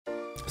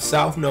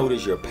South Node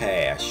is your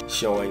past,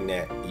 showing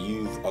that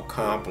you've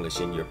accomplished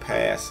in your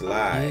past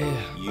life.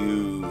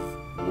 You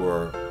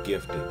were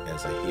gifted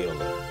as a healer,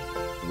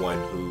 one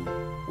who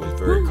was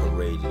very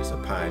courageous, a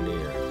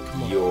pioneer.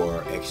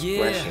 Your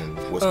expression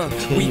was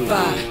continually we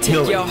vibe,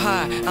 take y'all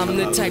high. I'm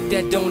the type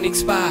that don't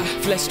expire.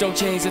 Flesh don't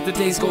change as the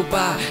days go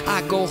by.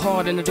 I go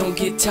hard and I don't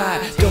get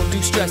tired. Don't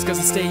do stress cause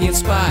I stay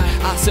inspired.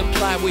 I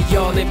supply what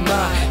y'all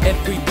admire.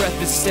 Every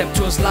breath is a step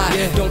towards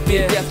life. Don't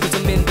fear death cause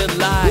I'm in the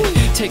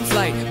light. Take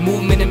flight,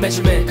 movement and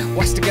measurement.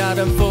 Watch the God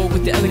unfold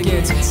with the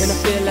elegance. And I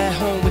feel at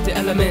home with the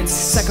elements.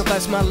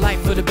 Sacrifice my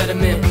life for the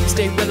betterment.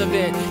 Stay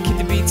relevant, keep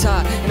the beats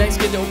hot. And ice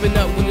get to open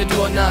up when the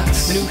door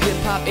knocks. New hip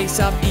hop,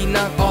 Aesop,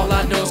 Enoch. All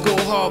I know is go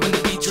hard when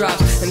the beat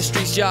drops. And the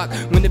streets jock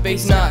when the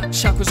bass knock.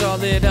 Chakras all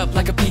lit up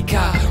like a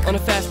peacock. On a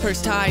fast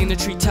perch tie in the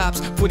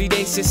treetops. 40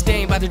 days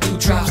sustained by the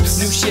dewdrops.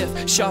 New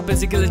shift, sharp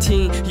as a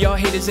guillotine. Y'all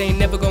haters ain't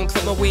never gonna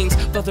clip my wings.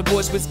 Thought the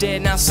boys was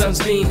dead, now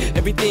sun's beam.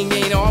 Everything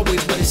ain't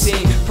always what it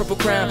seems. Purple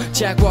crown,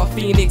 Jaguar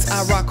Phoenix.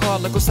 I rock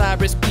hard like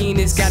Osiris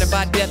penis. Guided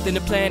by death in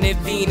the planet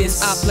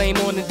Venus. I flame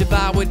on and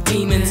devour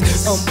demons.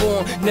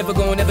 Unborn, never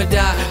gonna ever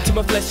die. Till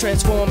my flesh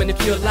transform into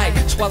pure light.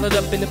 Swallowed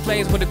up in the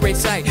flames with a great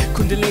sight.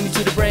 Kundalini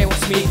to the brain,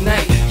 watch me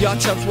ignite. Y'all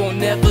chumps won't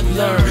never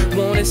learn.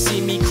 Wanna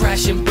see me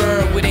crash and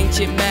burn. With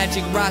ancient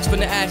magic, rise from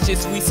the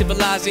ashes. We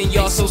civilizing,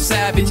 y'all so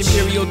savage.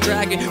 Imperial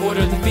dragon,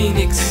 order of the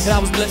phoenix. And I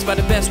was blessed by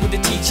the best with the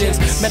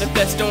teachings.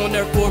 Manifest on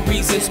earth for a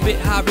reason. Spit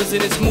high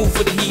resonance, move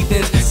for the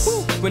heathens.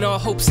 Woo. When all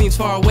hope seems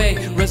far away,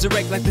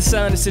 resurrect like the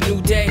sun, it's a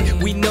new day.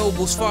 We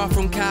nobles far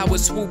from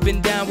cowards,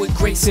 swooping down with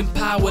grace and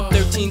power.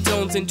 13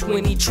 tones and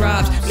 20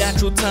 tribes.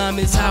 Natural time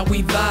is how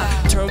we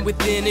vibe. Turn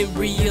within and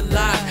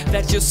realize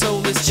that your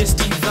soul is just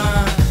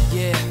divine.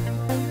 Yeah.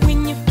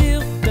 When you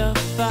feel the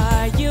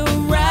fire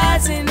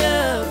rising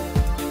up,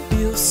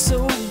 feels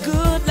so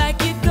good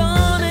like you're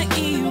gonna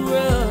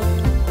erupt.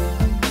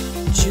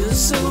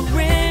 Just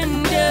surrender.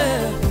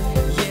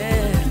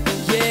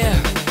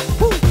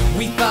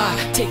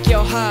 Take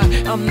your high,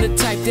 I'm the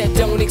type that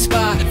don't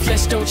expire.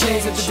 Flesh don't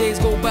change as the days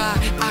go by.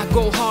 I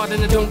go hard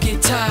and I don't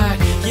get tired.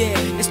 Yeah,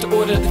 it's the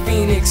order of the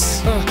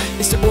phoenix.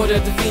 It's the order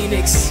of the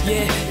phoenix.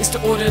 Yeah, it's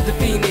the order of the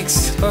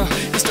phoenix.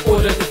 It's the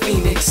order of the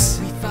phoenix.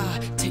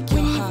 Take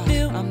your high,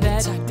 I'm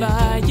that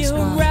fire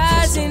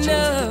rising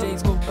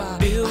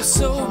up. Feels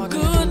so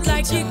good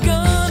like you're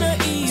gonna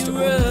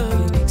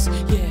erupt.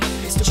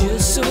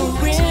 Just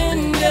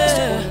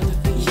surrender.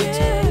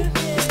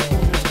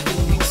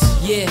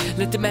 Yeah,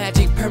 let the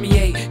magic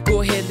permeate.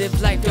 Go ahead,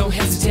 live life, don't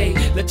hesitate.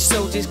 Let your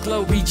soul just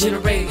glow,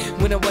 regenerate.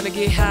 When I wanna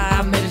get high,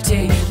 I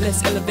meditate.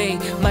 Let's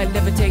elevate, might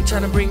levitate.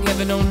 Trying to bring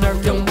heaven on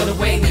earth, don't wanna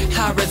wait.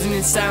 High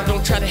resonance sound,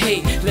 don't try to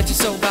hate. Let your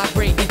soul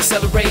vibrate,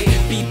 accelerate.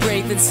 Be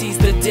brave and seize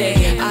the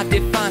day. I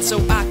define so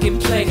I can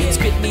play.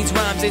 Spit these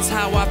rhymes is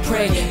how I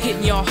pray.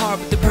 Hitting your heart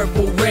with the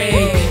purple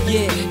ray.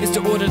 Yeah, it's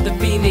the order of the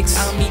phoenix.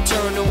 I'm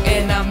eternal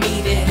and I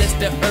mean it. Let's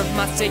the earth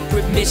my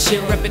sacred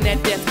mission. Repping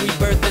that death,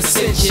 rebirth,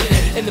 ascension.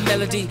 And the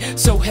melody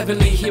so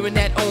heavenly, hearing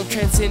that own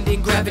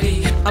transcending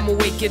gravity. I'm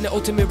awake in the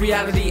ultimate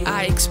reality.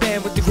 I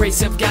expand with the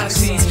grace of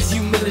galaxies.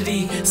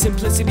 Humility,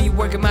 simplicity,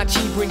 working my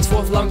chi brings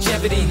forth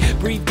longevity.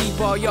 Breathe deep,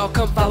 all y'all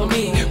come follow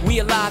me. We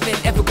alive and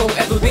ever go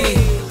ever be.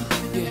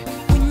 Yeah.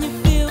 When you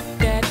feel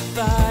that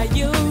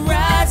fire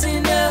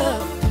rising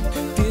up,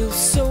 feels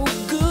so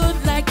good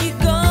like you're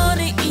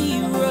gonna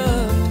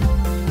erupt.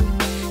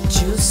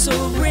 Just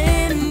surrender.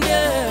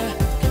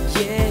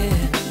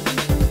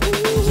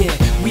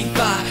 We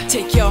vibe,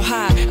 take y'all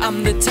high.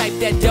 I'm the type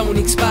that don't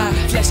expire.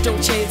 Flesh don't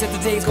change as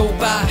the days go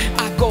by.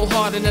 I go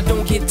hard and I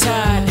don't get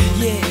tired.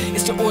 Yeah,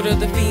 it's the order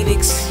of the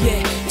phoenix.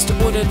 Yeah, it's the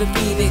order of the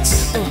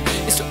phoenix.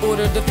 It's the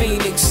order of the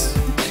phoenix.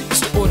 It's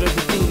the order of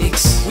the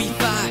phoenix. We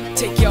vibe,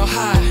 take y'all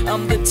high.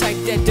 I'm the type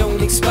that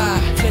don't expire.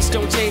 Flesh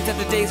don't change as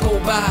the days go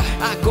by.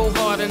 I go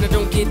hard and I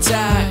don't get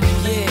tired.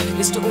 Yeah,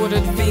 it's the order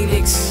of the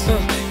phoenix.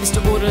 It's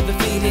the order of the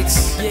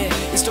phoenix. Yeah,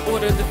 it's the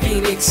order of the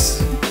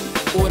phoenix.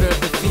 Order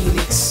of the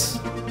phoenix.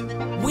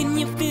 When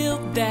you feel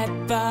that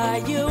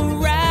fire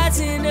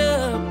rising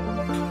up,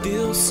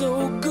 feels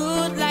so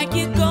good like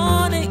you're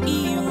gonna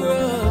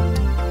erupt.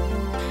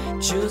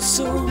 Just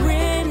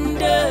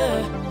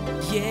surrender,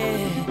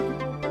 yeah.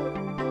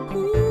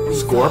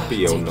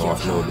 Scorpio,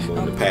 North Node, the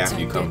moon, the path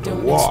you come to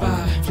walk,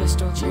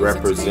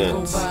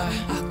 represents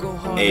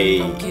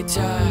a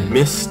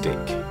mystic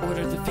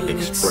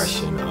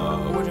expression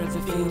of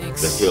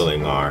the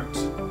healing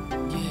arts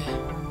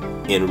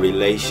in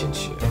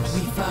relationships,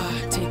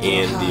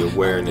 in the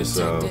awareness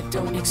of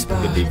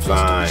the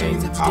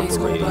divine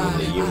operating in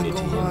the unity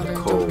and the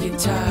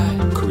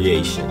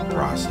co-creation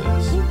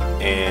process,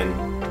 and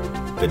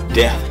the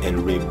death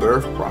and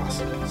rebirth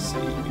process.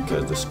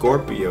 Because the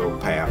Scorpio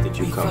path that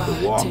you come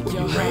to walk with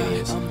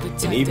Uranus,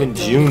 and even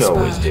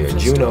Juno is there.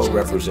 Juno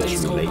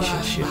represents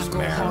relationships,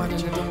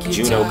 marriage.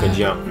 Juno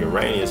conjunct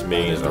Uranus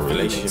means a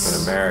relationship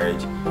and a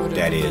marriage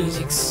that is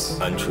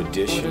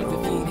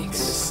untraditional in the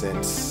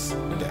sense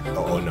that,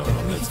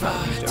 that's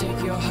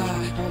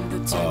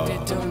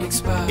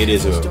not it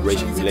is a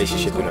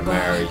relationship and a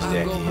marriage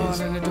that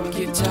is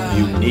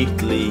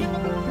uniquely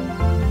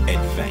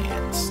advanced.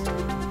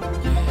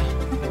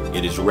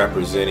 It is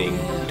representing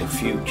the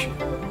future,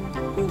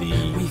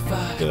 the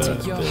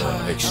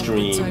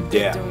extreme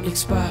depth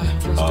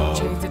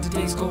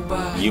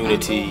of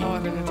unity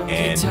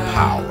and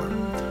power.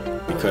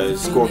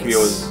 Because Scorpio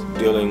is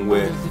dealing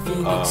with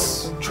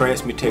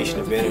transmutation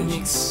of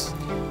energy,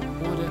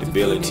 the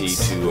ability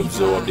to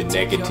absorb the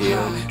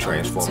negative,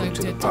 transform it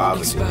to the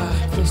positive,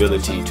 the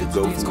ability to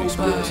go through the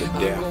experience of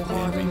death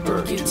and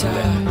rebirth,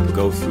 to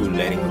go through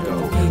letting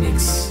go,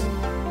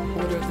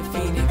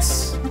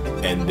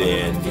 and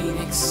then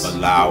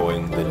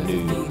allowing the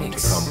new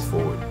to come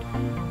forward.